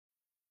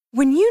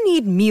When you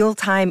need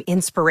mealtime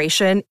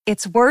inspiration,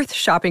 it's worth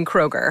shopping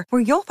Kroger,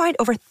 where you'll find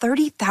over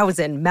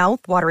 30,000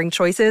 mouth-watering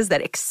choices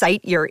that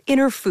excite your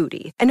inner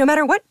foodie. And no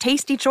matter what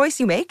tasty choice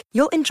you make,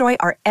 you'll enjoy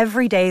our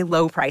everyday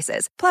low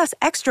prices, plus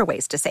extra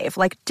ways to save,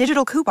 like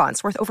digital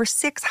coupons worth over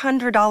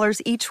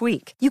 $600 each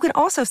week. You can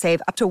also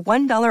save up to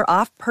 $1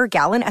 off per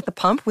gallon at the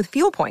pump with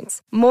fuel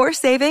points. More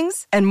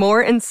savings and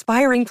more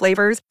inspiring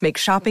flavors make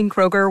shopping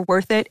Kroger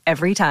worth it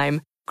every time.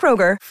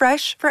 Kroger,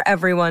 fresh for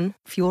everyone.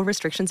 Fuel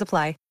restrictions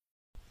apply.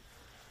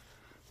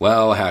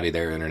 Well, howdy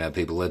there, Internet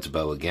people. It's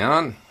Bo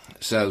again.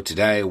 So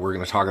today we're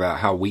going to talk about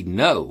how we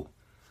know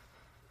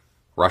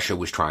Russia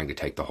was trying to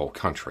take the whole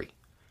country.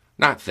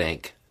 Not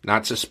think,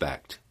 not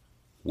suspect.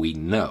 We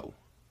know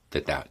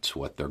that that's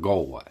what their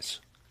goal was.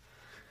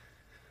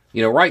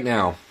 You know, right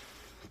now,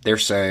 they're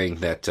saying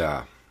that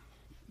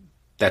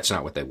that's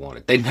not what they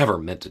wanted. They never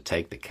meant to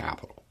take the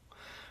capital.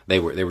 They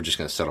were just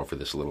going to settle for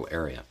this little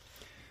area.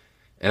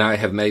 And I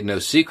have made no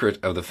secret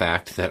of the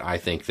fact that I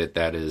think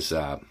that is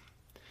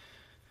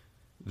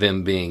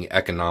them being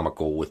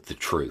economical with the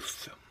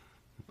truth.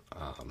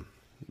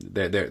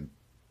 They've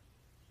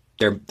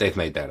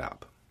made that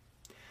up.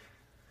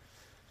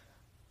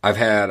 I've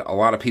had a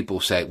lot of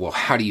people say, well,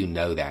 how do you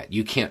know that?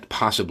 You can't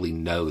possibly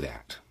know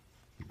that.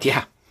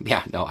 Yeah,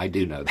 no, I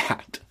do know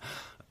that.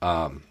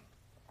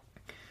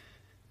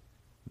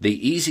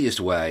 The easiest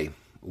way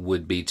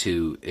would be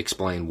to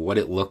explain what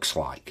it looks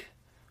like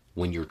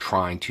when you're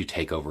trying to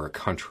take over a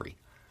country,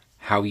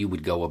 how you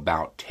would go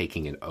about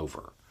taking it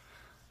over.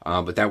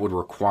 But that would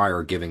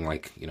require giving,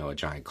 like, you know, a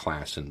giant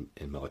class in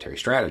military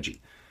strategy.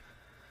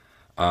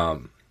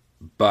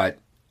 But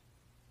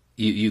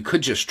you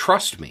could just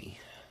trust me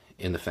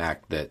in the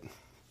fact that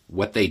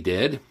what they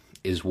did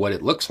is what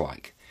it looks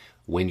like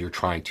when you're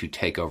trying to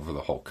take over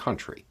the whole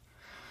country.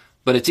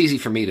 But it's easy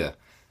for me to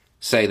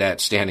say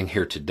that standing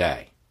here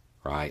today,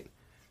 right?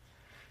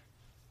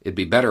 It'd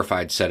be better if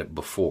I'd said it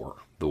before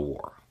the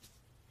war,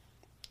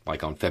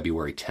 like on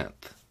February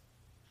 10th.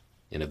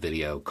 In a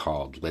video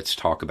called Let's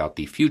Talk About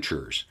the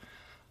Futures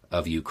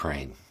of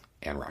Ukraine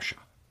and Russia.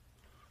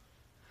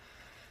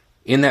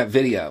 In that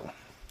video,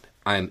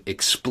 I'm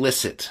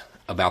explicit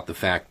about the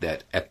fact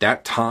that at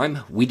that time,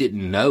 we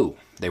didn't know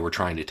they were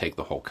trying to take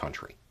the whole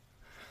country.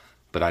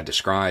 But I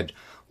described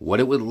what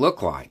it would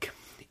look like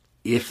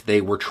if they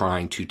were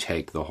trying to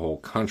take the whole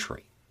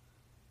country.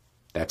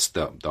 That's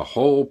the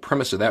whole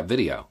premise of that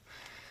video,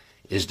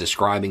 is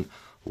describing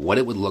what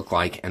it would look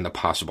like and the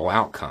possible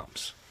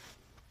outcomes.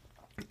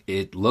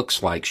 It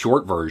looks like,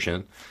 short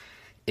version,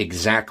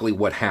 exactly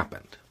what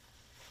happened.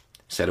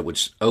 Said it would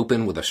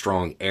open with a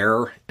strong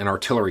air and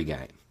artillery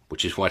game,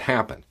 which is what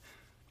happened.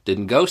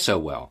 Didn't go so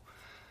well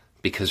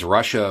because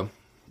Russia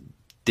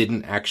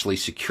didn't actually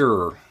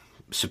secure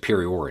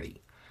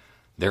superiority.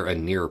 They're a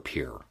near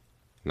peer,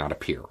 not a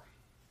peer.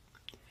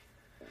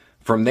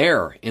 From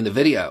there, in the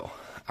video,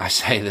 I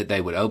say that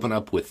they would open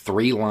up with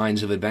 3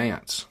 lines of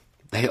advance.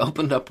 They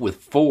opened up with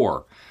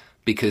 4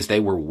 because they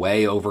were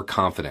way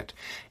overconfident.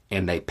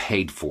 And they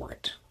paid for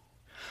it.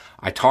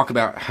 I talk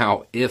about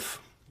how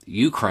if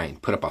Ukraine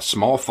put up a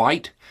small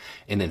fight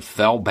and then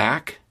fell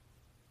back,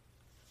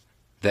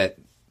 that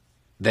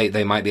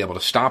they might be able to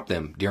stop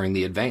them during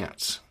the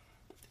advance.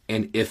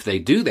 And if they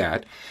do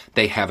that,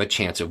 they have a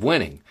chance of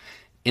winning.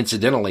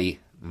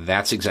 Incidentally,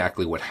 that's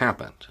exactly what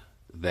happened.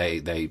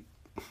 They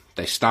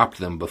stopped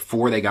them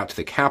before they got to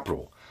the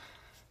capital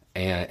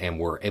and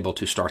were able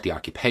to start the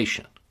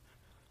occupation.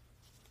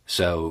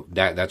 So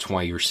that's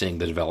why you're seeing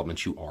the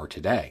developments you are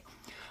today.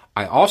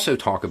 I also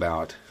talk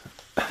about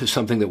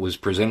something that was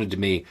presented to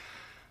me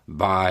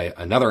by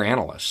another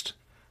analyst,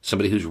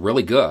 somebody who's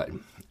really good.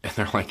 And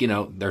they're like, you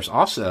know, there's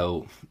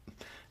also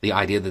the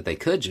idea that they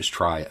could just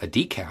try a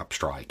decap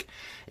strike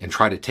and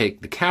try to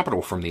take the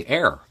capital from the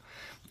air.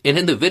 And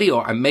in the video,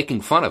 I'm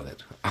making fun of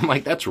it. I'm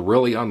like, that's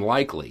really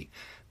unlikely.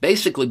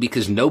 Basically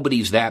because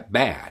nobody's that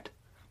bad.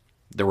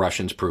 The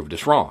Russians proved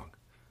us wrong.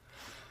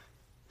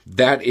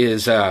 That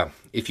is,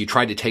 if you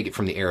tried to take it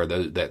from the air,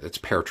 that's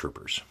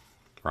paratroopers,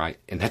 right?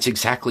 And that's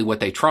exactly what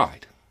they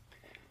tried.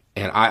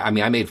 And I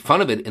mean, I made fun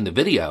of it in the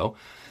video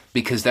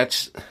because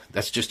that's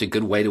just a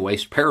good way to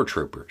waste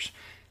paratroopers.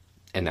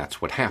 And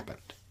that's what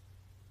happened.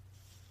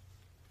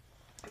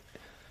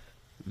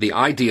 The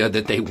idea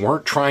that they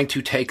weren't trying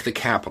to take the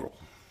capital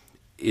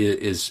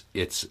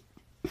it's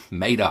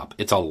made up.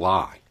 It's a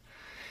lie.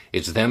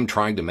 It's them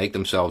trying to make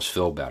themselves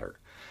feel better.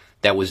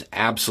 That was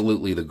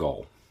absolutely the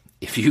goal.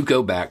 If you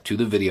go back to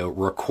the video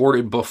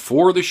recorded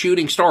before the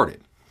shooting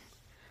started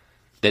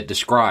that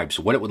describes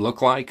what it would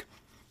look like,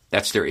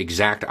 that's their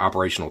exact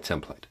operational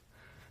template,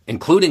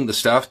 including the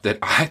stuff that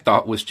I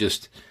thought was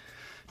just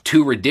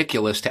too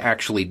ridiculous to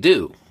actually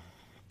do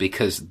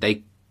because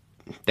they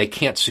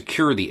can't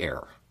secure the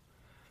air.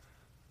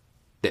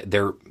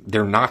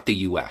 They're not the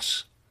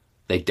U.S.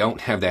 They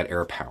don't have that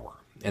air power.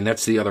 And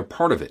that's the other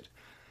part of it.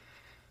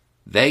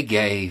 They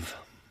gave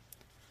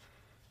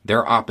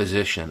their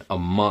opposition a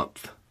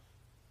month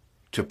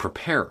to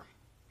prepare.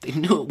 They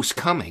knew it was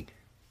coming.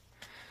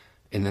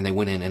 And then they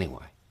went in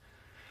anyway.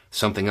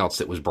 Something else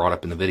that was brought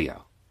up in the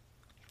video.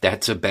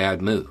 That's a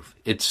bad move.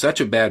 It's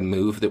such a bad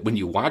move that when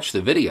you watch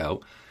the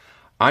video,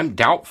 I'm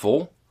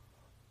doubtful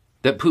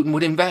that Putin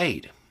would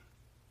invade,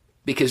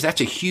 because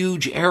that's a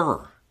huge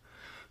error.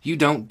 You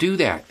don't do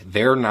that.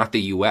 They're not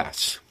the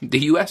U.S. The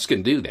U.S.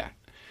 can do that.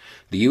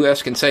 The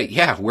U.S. can say,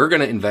 yeah, we're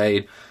going to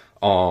invade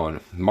on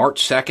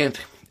March 2nd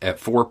at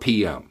 4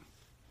 p.m.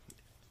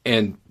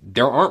 And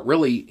there aren't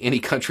really any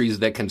countries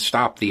that can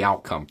stop the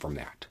outcome from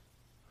that.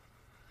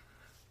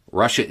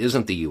 Russia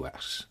isn't the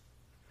U.S.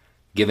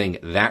 Giving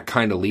that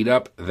kind of lead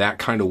up, that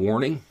kind of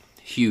warning,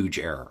 huge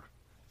error.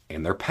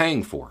 And they're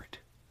paying for it.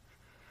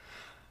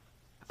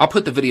 I'll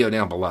put the video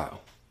down below.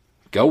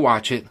 Go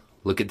watch it.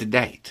 Look at the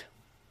date.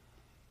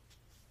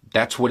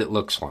 That's what it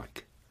looks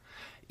like.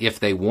 If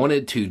they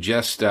wanted to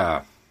just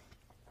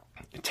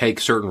take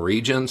certain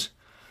regions,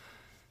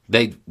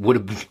 they would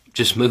have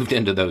just moved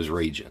into those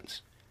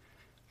regions.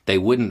 They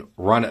wouldn't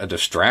run a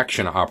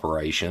distraction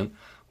operation,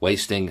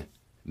 wasting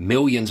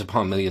millions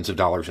upon millions of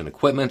dollars in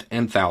equipment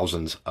and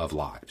thousands of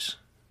lives.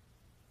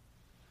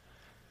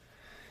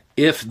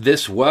 If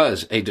this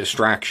was a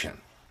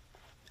distraction,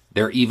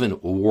 they're even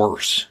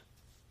worse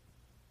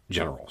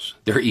generals.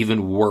 They're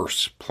even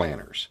worse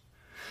planners.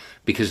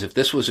 Because if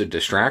this was a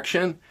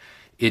distraction,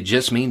 it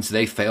just means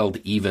they failed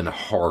even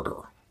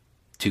harder.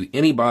 To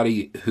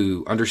anybody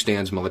who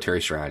understands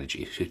military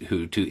strategy,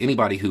 to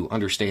anybody who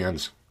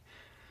understands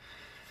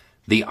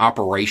the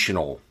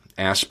operational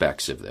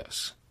aspects of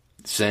this,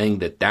 saying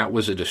that that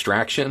was a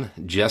distraction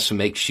just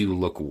makes you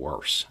look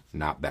worse,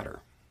 not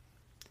better.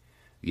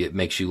 It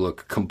makes you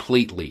look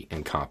completely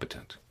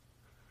incompetent.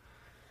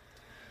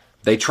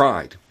 They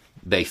tried.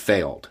 They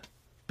failed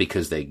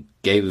because they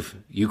gave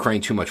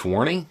Ukraine too much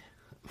warning,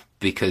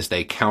 because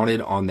they counted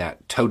on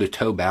that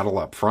toe-to-toe battle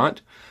up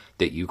front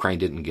that Ukraine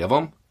didn't give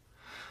them.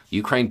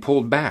 Ukraine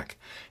pulled back,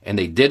 and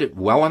they did it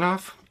well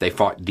enough. They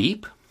fought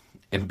deep,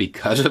 and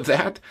because of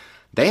that,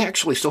 they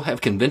actually still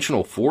have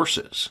conventional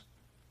forces,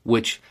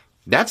 which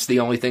that's the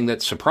only thing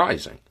that's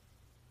surprising.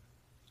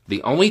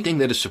 The only thing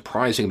that is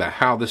surprising about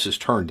how this has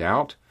turned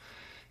out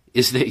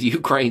is that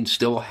Ukraine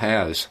still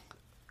has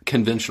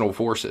conventional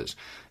forces.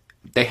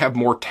 They have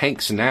more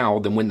tanks now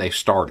than when they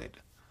started.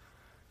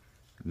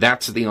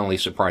 That's the only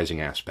surprising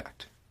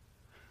aspect.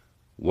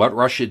 What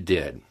Russia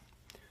did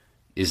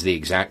is the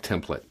exact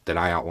template that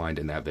I outlined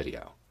in that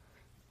video,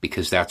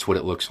 because that's what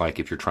it looks like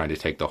if you're trying to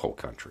take the whole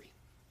country.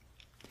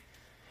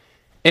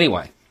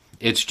 Anyway,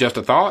 it's just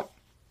a thought.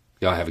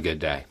 Y'all have a good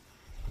day.